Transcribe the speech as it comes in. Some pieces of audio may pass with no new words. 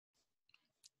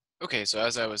Okay, so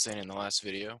as I was saying in the last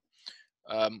video,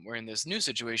 we're in this new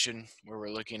situation where we're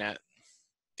looking at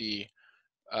the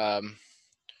um,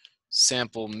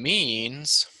 sample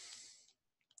means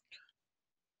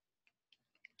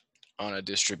on a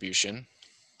distribution,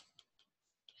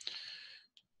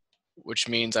 which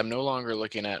means I'm no longer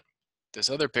looking at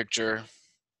this other picture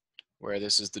where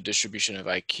this is the distribution of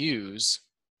IQs.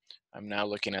 I'm now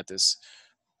looking at this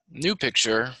new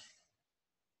picture,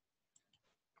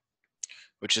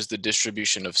 which is the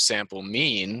distribution of sample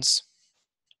means.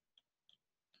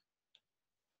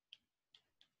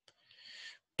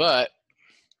 But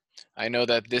I know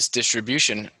that this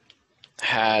distribution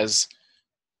has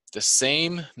the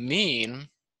same mean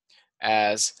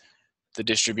as the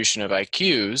distribution of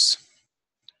IQs.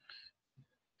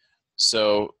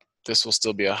 So this will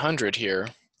still be 100 here,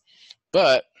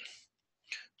 but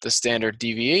the standard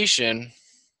deviation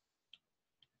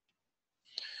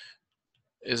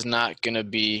is not going to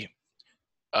be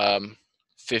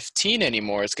 15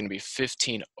 anymore. It's going to be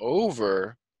 15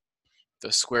 over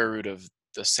the square root of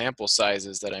the sample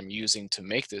sizes that I'm using to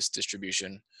make this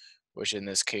distribution, which in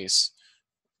this case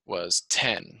was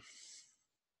 10.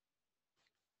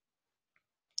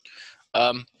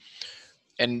 And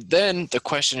then the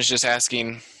question is just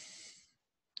asking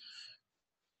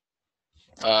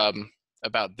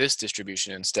about this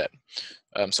distribution instead.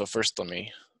 So first let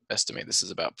me estimate this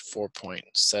is about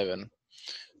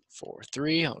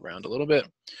 4.743. I'll round a little bit.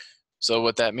 So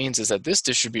what that means is that this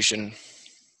distribution,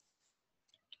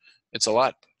 it's a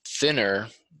lot thinner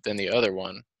than the other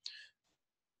one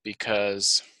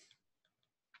because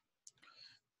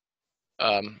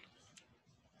from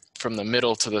the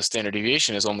middle to the standard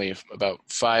deviation is only about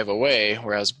 5 away,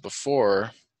 whereas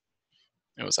before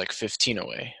it was like 15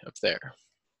 away up there.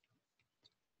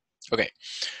 Okay,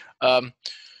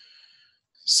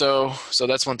 so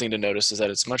that's one thing to notice, is that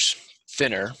it's much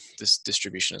thinner. This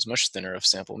distribution is much thinner of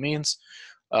sample means,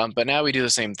 but now we do the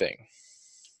same thing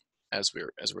as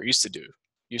we're used to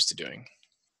doing.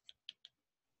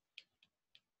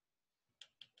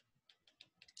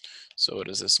 So what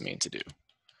does this mean to do?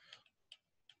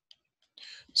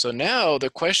 So now the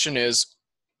question is,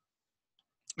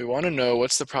 we want to know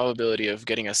what's the probability of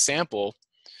getting a sample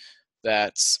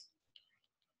that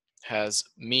has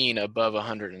mean above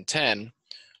 110.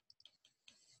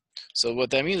 So what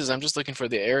that means is I'm just looking for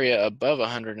the area above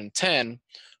 110,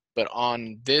 but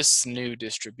on this new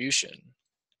distribution.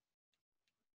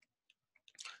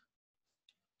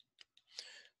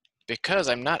 Because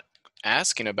I'm not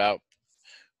asking about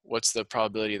what's the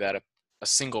probability that a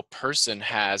single person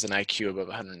has an IQ above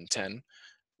 110.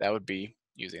 That would be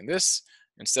using this.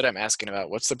 Instead, I'm asking about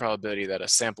what's the probability that a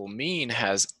sample mean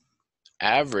has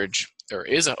average or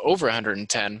is over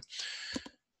 110.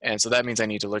 And so that means I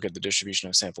need to look at the distribution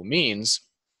of sample means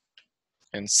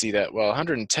and see that, well,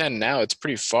 110 now it's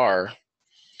pretty far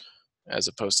as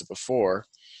opposed to before.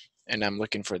 And I'm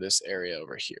looking for this area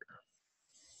over here.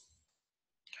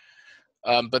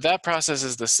 But that process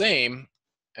is the same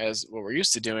as what we're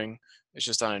used to doing. It's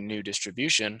just on a new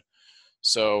distribution.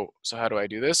 So how do I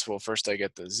do this? Well, first I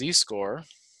get the z-score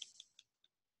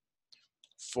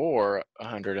for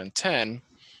 110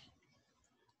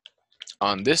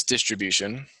 on this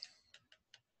distribution.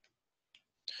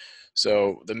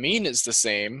 So the mean is the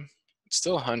same. It's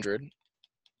still 100.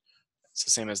 It's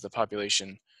the same as the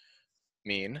population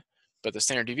mean, but the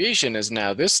standard deviation is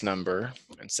now this number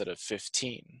instead of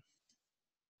 15.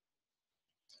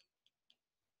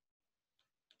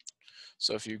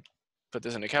 So if you put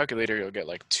this in a calculator, you'll get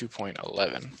like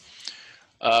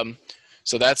 2.11.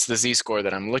 So that's the z-score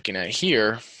that I'm looking at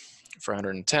here for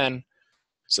 110.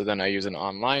 So then I use an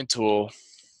online tool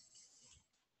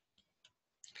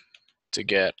to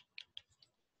get,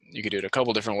 you could do it a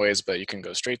couple different ways, but you can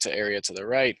go straight to area to the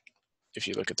right if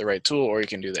you look at the right tool, or you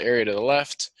can do the area to the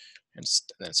left and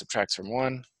then subtract from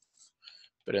 1.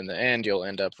 But in the end, you'll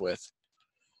end up with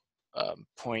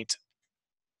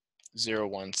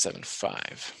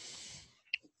 0.0175.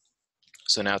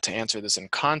 So now to answer this in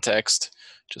context,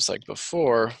 just like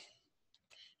before,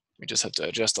 we just have to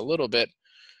adjust a little bit.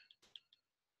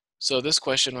 So this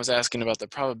question was asking about the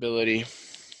probability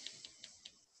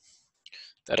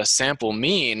that a sample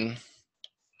mean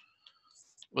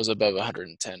was above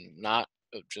 110, not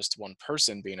just one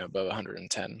person being above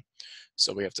 110.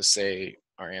 So we have to say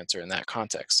our answer in that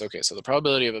context. Okay, so the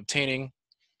probability of obtaining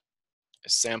a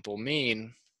sample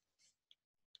mean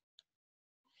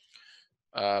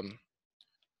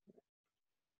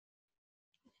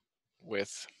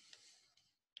with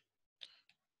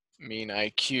mean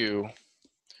IQ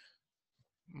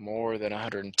more than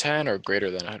 110 or greater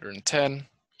than 110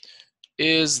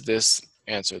 is this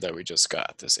answer that we just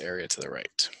got, this area to the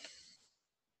right.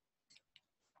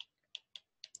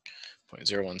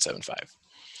 0.0175.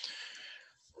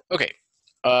 Okay,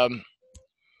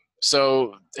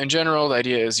 so in general, the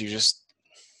idea is you just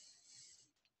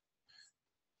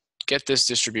get this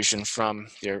distribution from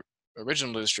the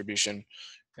original distribution,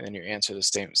 and then you answer the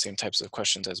same types of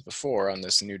questions as before on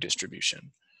this new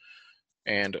distribution.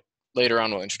 And later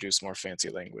on, we'll introduce more fancy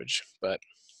language, but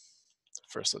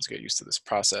first let's get used to this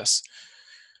process.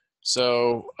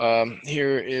 So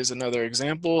here is another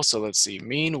example. So let's see,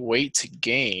 mean weight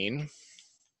gain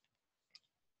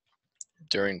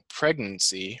during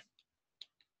pregnancy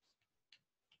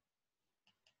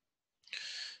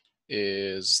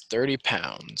is 30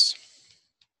 pounds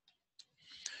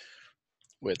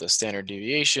with a standard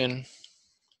deviation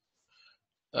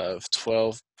of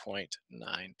 12.9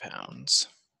 pounds.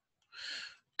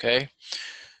 Okay,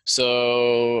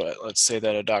 so let's say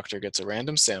that a doctor gets a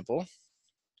random sample.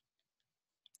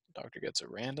 Doctor gets a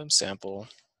random sample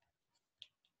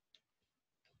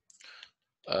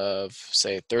of,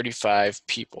 say, 35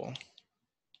 people.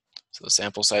 So the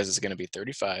sample size is going to be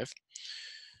 35,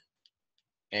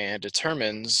 and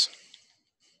determines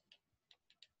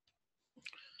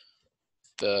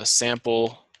the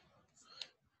sample,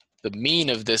 the mean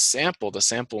of this sample, the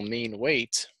sample mean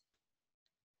weight,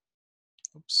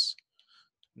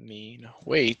 mean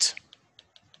weight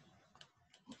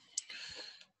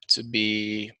to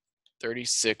be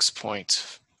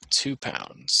 36.2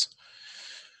 pounds.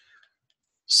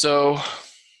 So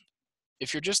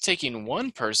if you're just taking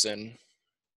one person,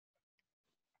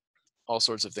 all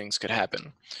sorts of things could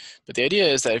happen. But the idea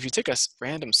is that if you take a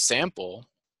random sample,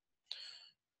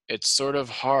 it's sort of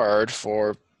hard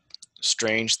for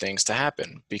strange things to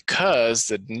happen because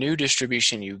the new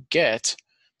distribution you get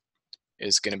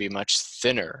is going to be much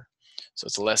thinner. So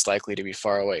it's less likely to be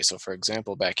far away. So for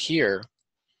example, back here,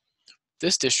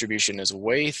 this distribution is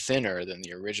way thinner than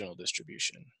the original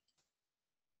distribution.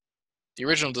 The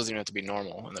original doesn't even have to be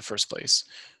normal in the first place,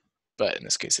 but in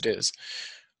this case it is.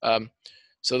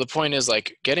 So the point is,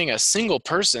 like, getting a single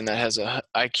person that has a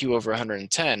IQ over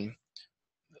 110,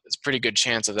 it's a pretty good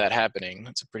chance of that happening.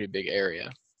 It's a pretty big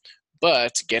area.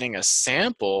 But getting a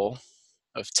sample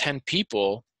of 10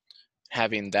 people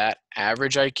having that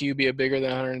average IQ be a bigger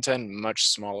than 110, much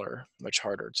smaller, much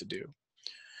harder to do.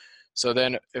 So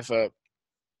then if a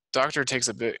doctor takes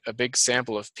a big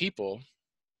sample of people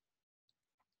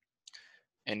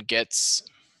and gets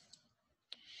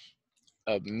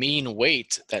a mean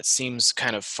weight that seems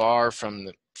kind of far from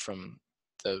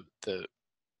the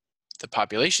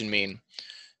population mean,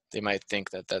 they might think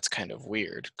that that's kind of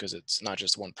weird because it's not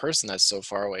just one person that's so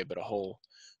far away, but a whole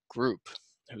group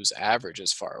whose average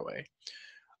is far away.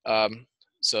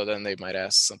 So then they might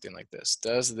ask something like this: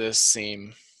 does this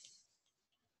seem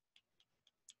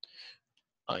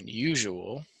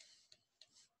unusual?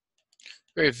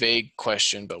 Very vague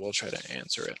question, but we'll try to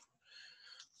answer it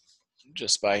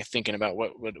just by thinking about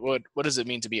what does it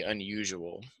mean to be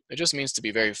unusual? It just means to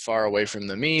be very far away from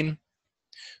the mean.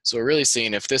 So we're really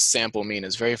seeing if this sample mean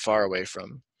is very far away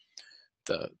from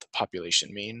the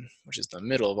population mean, which is the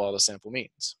middle of all the sample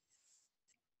means.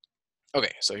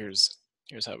 Okay, so here's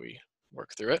how we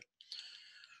work through it.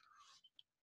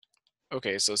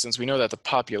 Okay, so since we know that the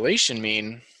population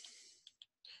mean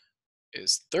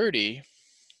is 30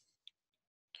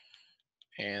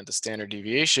 and the standard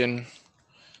deviation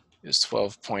is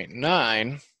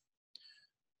 12.9,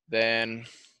 then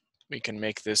we can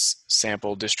make this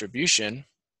sample distribution.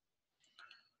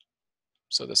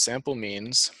 So the sample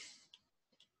means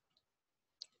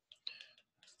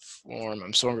form,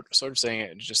 I'm sort of saying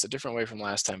it just a different way from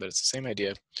last time, but it's the same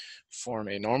idea, form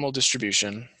a normal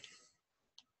distribution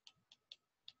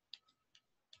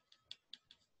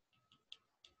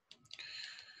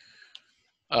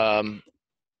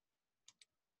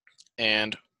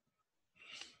and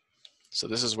so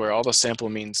this is where all the sample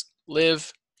means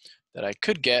live that I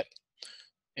could get,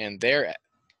 and the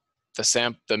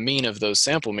mean of those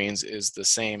sample means is the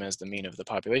same as the mean of the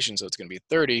population, so it's going to be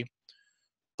 30,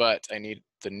 but I need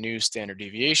the new standard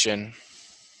deviation.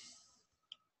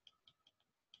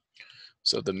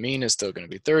 So the mean is still going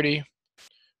to be 30,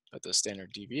 but the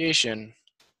standard deviation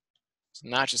is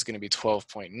not just going to be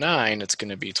 12.9, it's going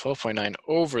to be 12.9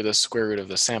 over the square root of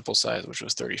the sample size, which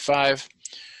was 35.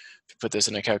 If you put this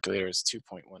in a calculator, it's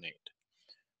 2.18.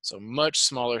 So much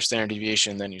smaller standard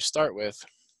deviation than you start with.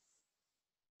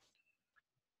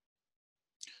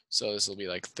 So this will be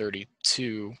like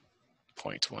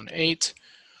 32.18.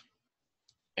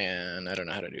 And I don't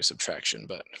know how to do subtraction,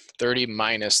 but 30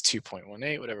 minus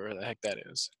 2.18, whatever the heck that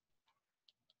is.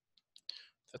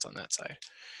 That's on that side.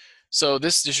 So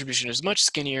this distribution is much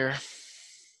skinnier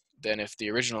than if the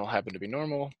original happened to be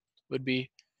normal would be,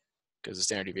 because the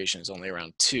standard deviation is only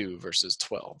around 2 versus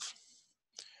 12.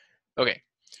 Okay,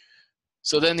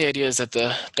 so then the idea is that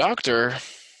the doctor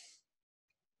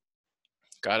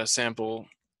got a sample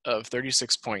of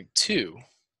 36.2,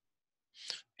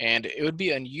 and it would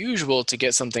be unusual to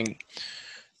get something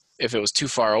if it was too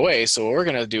far away. So what we're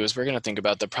going to do is we're going to think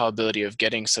about the probability of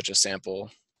getting such a sample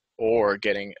or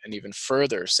getting an even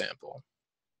further sample.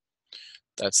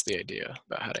 That's the idea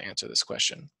about how to answer this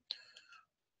question.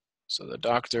 So the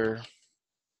doctor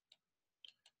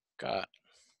got a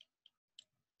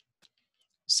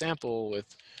sample with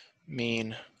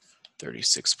mean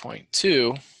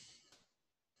 36.2.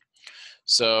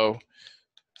 So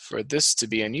for this to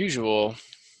be unusual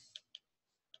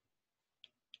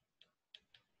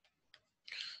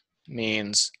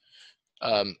means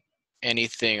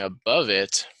anything above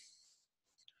it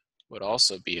would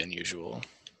also be unusual.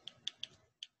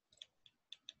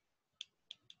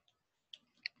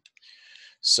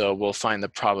 So we'll find the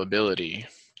probability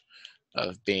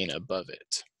of being above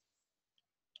it.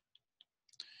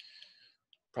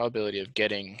 Probability of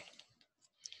getting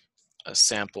a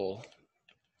sample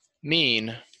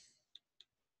mean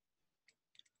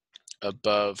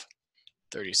above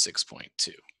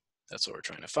 36.2. That's what we're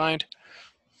trying to find.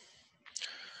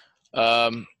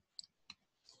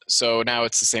 So now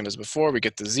it's the same as before. We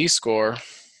get the z-score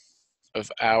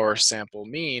of our sample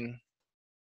mean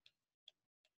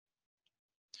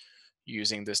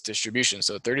using this distribution.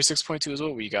 So 36.2 is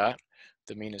what we got.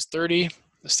 The mean is 30.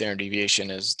 The standard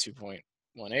deviation is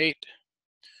 2.18.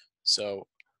 So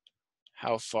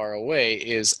how far away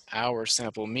is our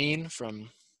sample mean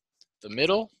from the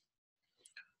middle?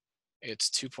 It's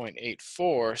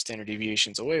 2.84 standard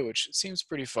deviations away, which seems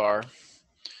pretty far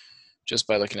just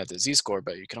by looking at the z-score,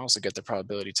 but you can also get the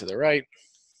probability to the right.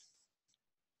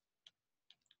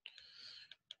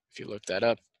 If you look that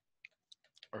up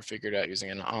or figure it out using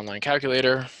an online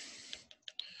calculator,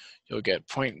 you'll get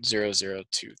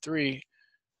 0.0023.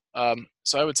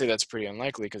 So I would say that's pretty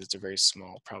unlikely because it's a very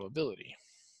small probability.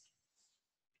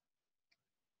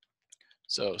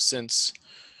 So since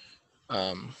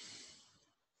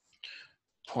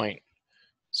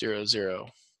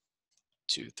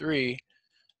 0.0023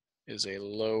 is a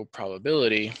low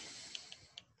probability,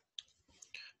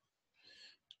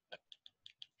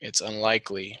 it's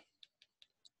unlikely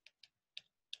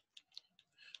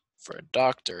for a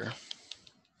doctor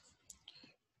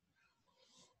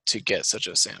to get such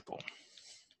a sample.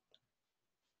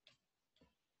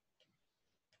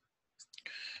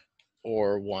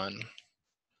 Or one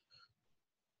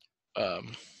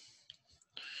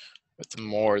with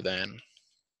more than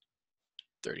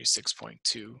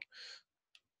 36.2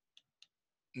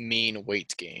 mean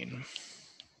weight gain.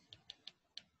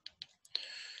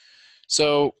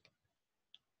 So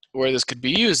where this could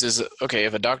be used is, okay,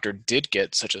 if a doctor did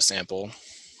get such a sample,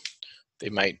 they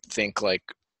might think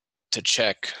like to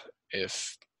check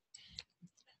if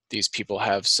these people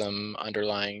have some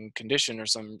underlying condition or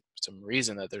some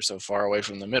reason that they're so far away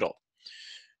from the middle,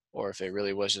 or if it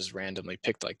really was just randomly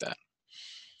picked like that.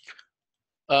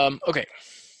 Okay.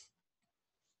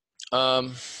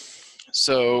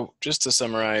 So just to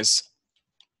summarize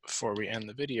before we end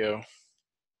the video,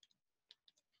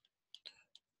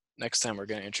 next time we're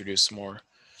going to introduce more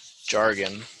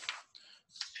jargon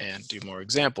and do more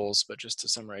examples, but just to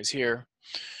summarize here,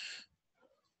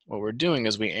 what we're doing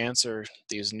is we answer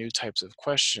these new types of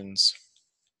questions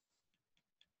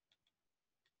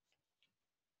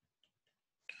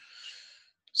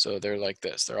so they're like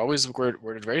this. They're always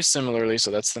worded very similarly,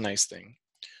 so that's the nice thing.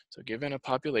 So given a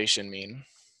population mean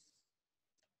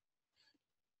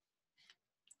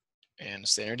and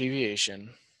standard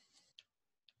deviation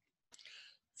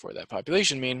for that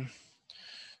population mean,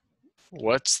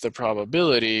 what's the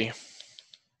probability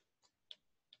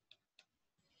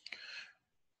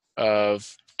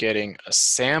of getting a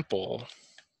sample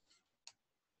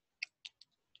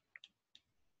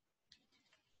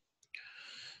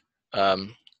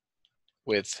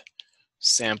with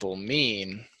sample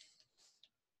mean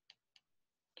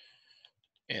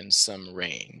in some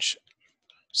range?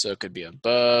 So it could be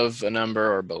above a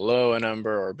number or below a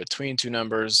number or between two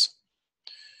numbers.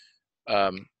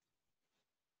 But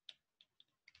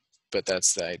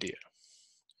that's the idea.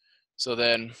 So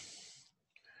then,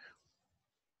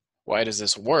 why does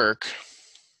this work?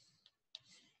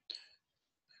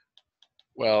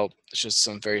 Well, it's just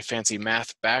some very fancy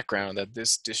math background that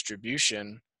this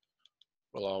distribution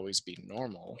will always be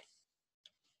normal.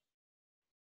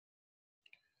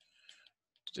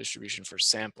 Distribution for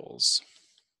samples.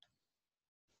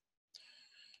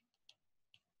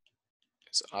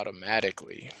 is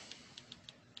automatically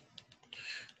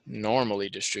normally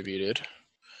distributed.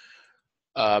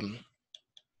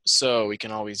 So we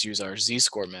can always use our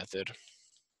z-score method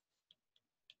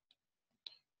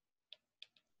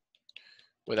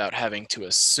without having to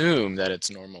assume that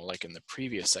it's normal, like in the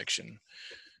previous section.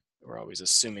 We're always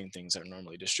assuming things are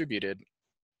normally distributed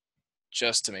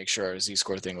just to make sure our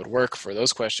z-score thing would work for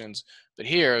those questions. But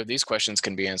here, these questions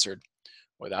can be answered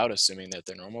without assuming that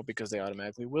they're normal because they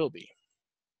automatically will be.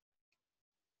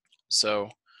 So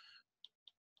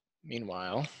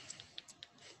meanwhile,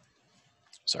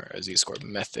 sorry, a z-score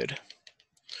method.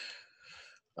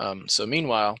 So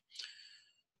meanwhile,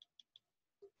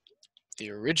 the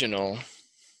original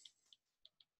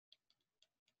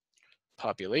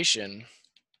population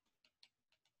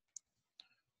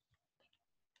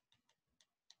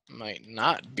might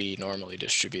not be normally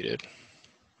distributed.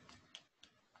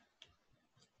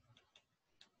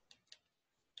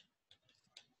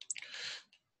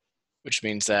 Which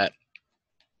means that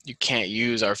you can't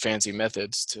use our fancy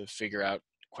methods to figure out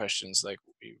questions like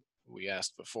we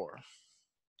asked before.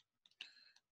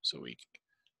 So we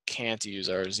can't use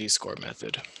our z-score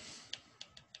method.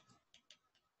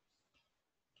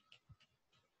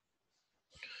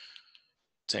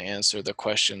 To answer the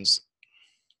questions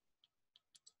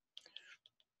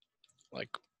like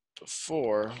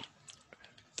before,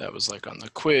 that was like on the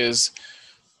quiz,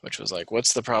 which was like,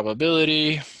 what's the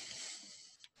probability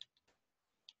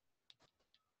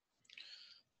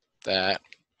that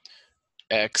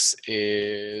X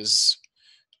is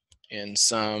in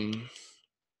some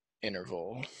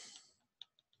interval?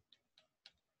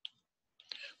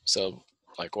 So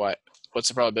like what's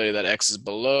the probability that X is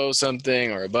below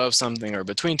something or above something or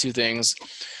between two things?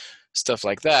 Stuff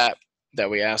like that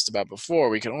we asked about before,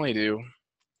 we can only do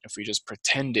if we just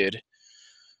pretended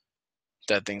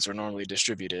that things were normally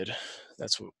distributed.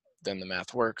 That's what then the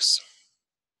math works.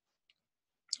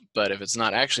 But if it's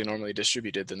not actually normally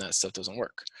distributed, then that stuff doesn't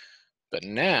work. But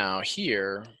now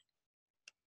here,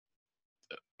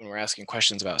 when we're asking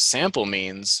questions about sample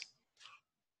means,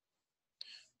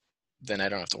 then I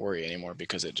don't have to worry anymore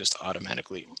because it just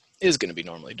automatically is going to be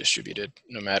normally distributed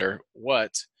no matter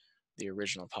what the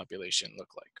original population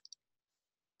looked like.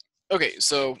 Okay,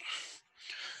 so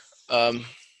the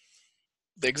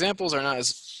examples are not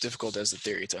as difficult as the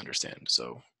theory to understand.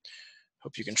 So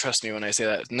hope you can trust me when I say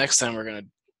that. Next time we're going to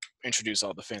introduce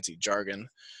all the fancy jargon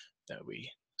that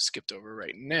we skipped over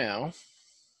right now.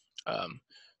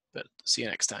 But see you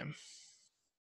next time.